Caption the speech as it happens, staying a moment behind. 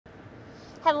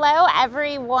Hello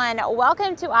everyone,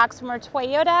 welcome to Oxmoor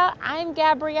Toyota. I'm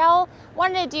Gabrielle.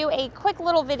 Wanted to do a quick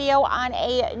little video on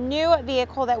a new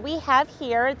vehicle that we have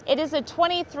here. It is a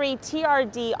 23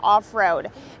 TRD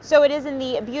off-road. So it is in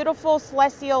the beautiful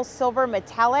celestial silver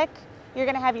metallic. You're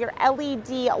gonna have your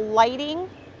LED lighting.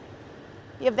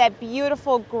 You have that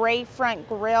beautiful gray front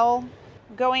grille.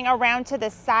 Going around to the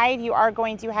side, you are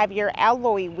going to have your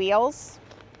alloy wheels.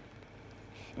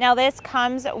 Now this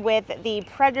comes with the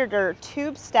Predator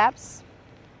tube steps.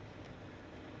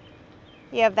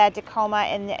 You have that Tacoma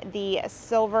in the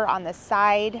silver on the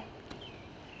side.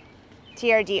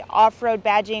 TRD off-road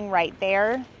badging right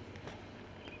there.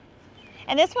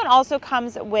 And this one also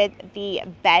comes with the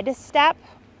bed step.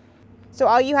 So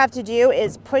all you have to do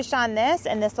is push on this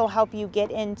and this will help you get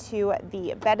into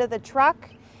the bed of the truck.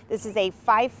 This is a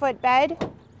 5-foot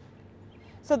bed.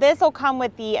 So this will come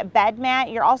with the bed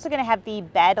mat. You're also going to have the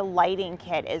bed lighting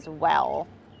kit as well.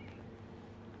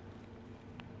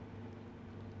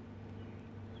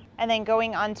 And then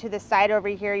going onto the side over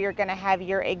here, you're going to have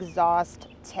your exhaust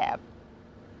tip.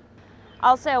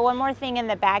 Also, one more thing in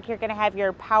the back, you're going to have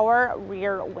your power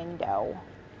rear window.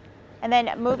 And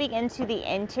then moving into the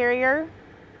interior,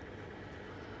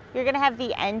 you're going to have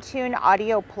the Entune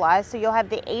Audio Plus. So you'll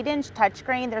have the 8-inch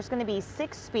touchscreen. There's going to be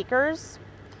 6 speakers.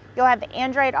 You'll have the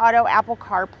Android Auto, Apple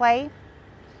CarPlay.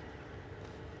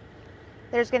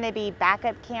 There's going to be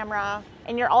backup camera,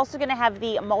 and you're also going to have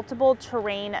the multiple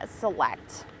terrain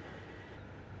select.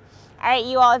 All right,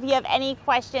 you all, if you have any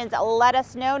questions, let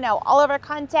us know. Now, all of our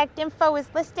contact info is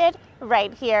listed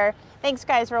right here. Thanks,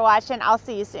 guys, for watching. I'll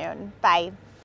see you soon. Bye.